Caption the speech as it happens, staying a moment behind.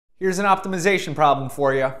Here's an optimization problem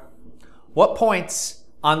for you. What points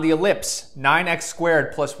on the ellipse 9x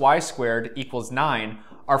squared plus y squared equals 9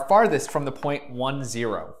 are farthest from the point 1,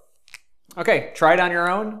 0? Okay, try it on your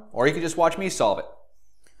own, or you can just watch me solve it.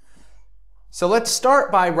 So let's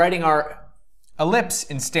start by writing our ellipse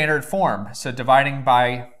in standard form. So dividing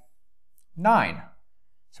by 9.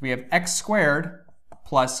 So we have x squared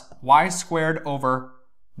plus y squared over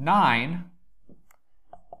 9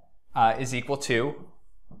 is equal to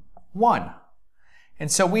 1. And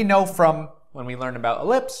so we know from when we learned about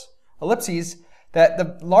ellipses that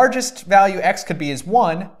the largest value x could be is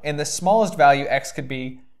 1 and the smallest value x could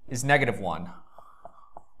be is -1.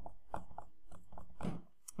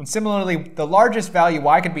 And similarly, the largest value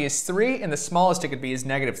y could be is 3 and the smallest it could be is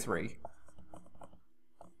 -3.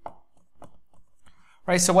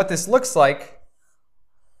 Right, so what this looks like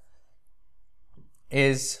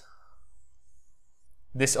is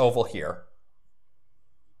this oval here.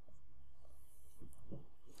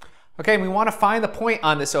 Okay, we want to find the point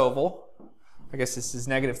on this oval. I guess this is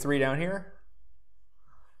 -3 down here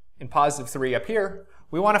and +3 up here.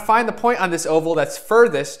 We want to find the point on this oval that's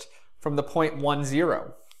furthest from the point 1,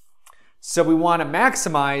 0. So we want to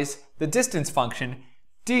maximize the distance function.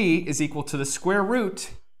 D is equal to the square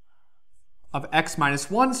root of x minus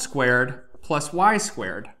 1 squared plus y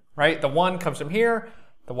squared. Right? The 1 comes from here.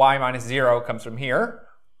 The y minus 0 comes from here.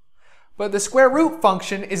 But the square root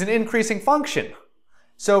function is an increasing function.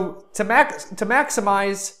 So to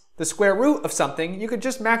maximize the square root of something, you could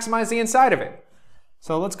just maximize the inside of it.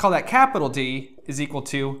 So let's call that capital D is equal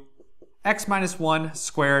to x minus 1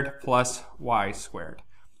 squared plus y squared.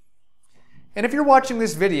 And if you're watching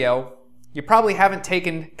this video, you probably haven't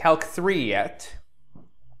taken Calc 3 yet.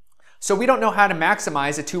 So we don't know how to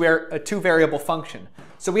maximize a two-variable function.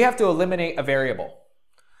 So we have to eliminate a variable.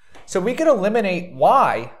 So we could eliminate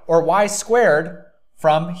y, or y squared,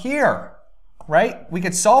 from here. Right? We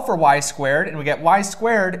could solve for y squared, and we get y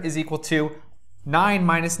squared is equal to 9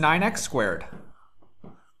 minus 9x squared.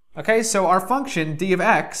 Okay, so our function d of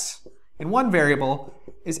x in one variable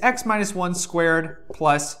is x minus 1 squared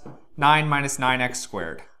plus 9 minus 9x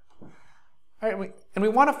squared. All right, and we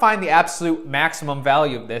want to find the absolute maximum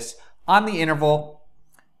value of this on the interval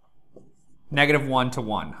 -1 to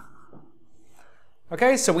 1.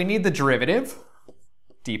 Okay, so we need the derivative,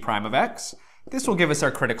 d prime of x. This will give us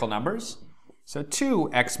our critical numbers. So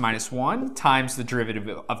 2x minus 1 times the derivative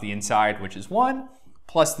of the inside, which is 1,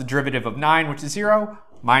 plus the derivative of 9, which is 0,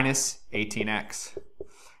 minus 18x.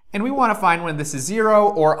 And we want to find when this is 0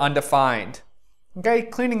 or undefined. Okay,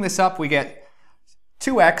 cleaning this up, we get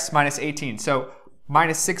 2x minus 18. So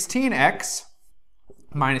minus 16x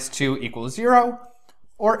minus 2 equals 0,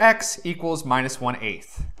 or x equals minus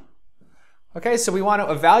 1/8. Okay, so we want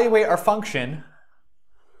to evaluate our function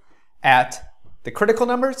at the critical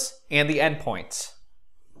numbers and the endpoints.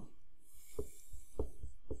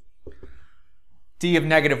 D of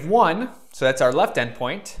 -1, so that's our left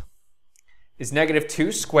endpoint, is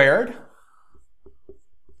 -2 squared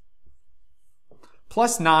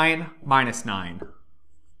plus 9 minus 9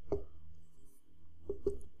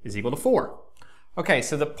 is equal to 4. Okay,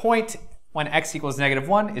 so the point when x equals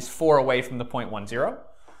 -1 is 4 away from the point 1, 0.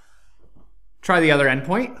 Try the other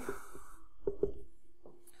endpoint.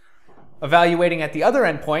 Evaluating at the other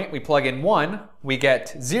endpoint, we plug in 1, we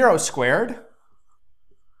get 0 squared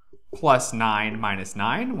plus 9 minus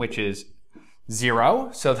 9, which is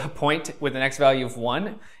 0. So the point with an x value of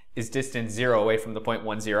 1 is distant 0 away from the point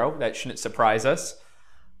 1, 0. That shouldn't surprise us.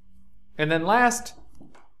 And then last,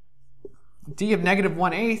 d of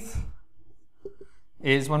 -1/8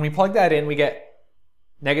 is when we plug that in, we get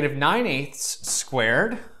 -9/8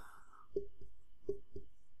 squared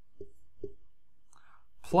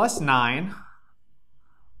plus 9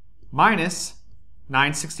 minus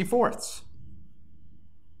 9/64.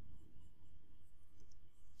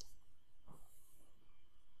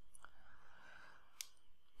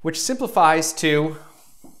 Which simplifies to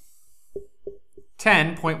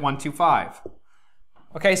 10.125.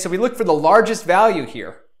 Okay, so we look for the largest value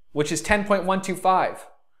here, which is 10.125,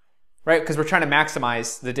 right? Because we're trying to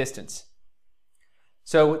maximize the distance.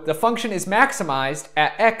 So the function is maximized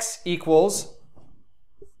at x equals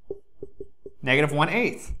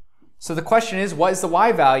 -1/8. So the question is, what is the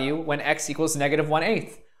y value when x equals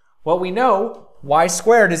 -1/8? Well, we know y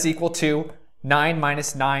squared is equal to 9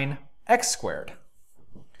 minus 9x squared.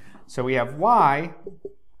 So we have y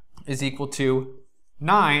is equal to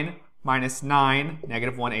 9 minus 9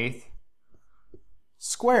 -1/8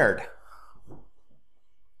 squared.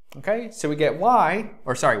 Okay, so we get y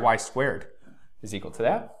squared is equal to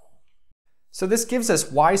that. So this gives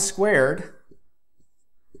us y squared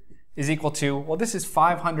is equal to, well, this is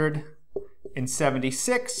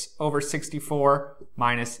 576 over 64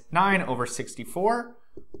 minus 9 over 64,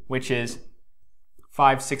 which is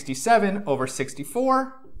 567 over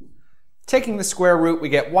 64. Taking the square root, we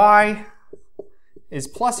get y is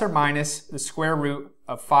plus or minus the square root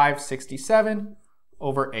of 567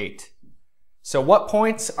 over 8. So what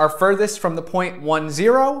points are furthest from the point 1,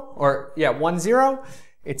 0? Or, yeah, 1, 0.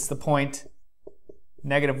 It's the point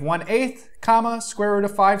 -1/8, comma, square root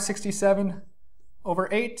of 567 over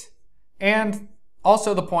 8. And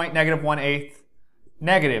also the point -1/8,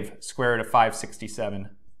 negative square root of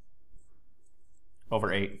 567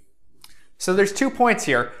 over 8. So there's 2 points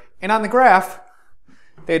here. And on the graph,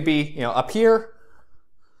 they'd be, up here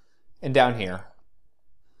and down here.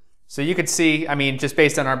 So you could see, I mean, just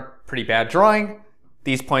based on our pretty bad drawing,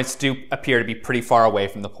 these points do appear to be pretty far away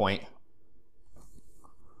from the point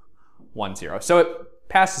 1, 0. So it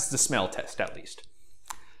passes the smell test at least.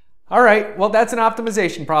 All right, well, that's an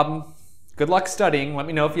optimization problem. Good luck studying. Let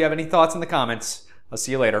me know if you have any thoughts in the comments. I'll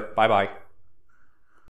see you later. Bye-bye.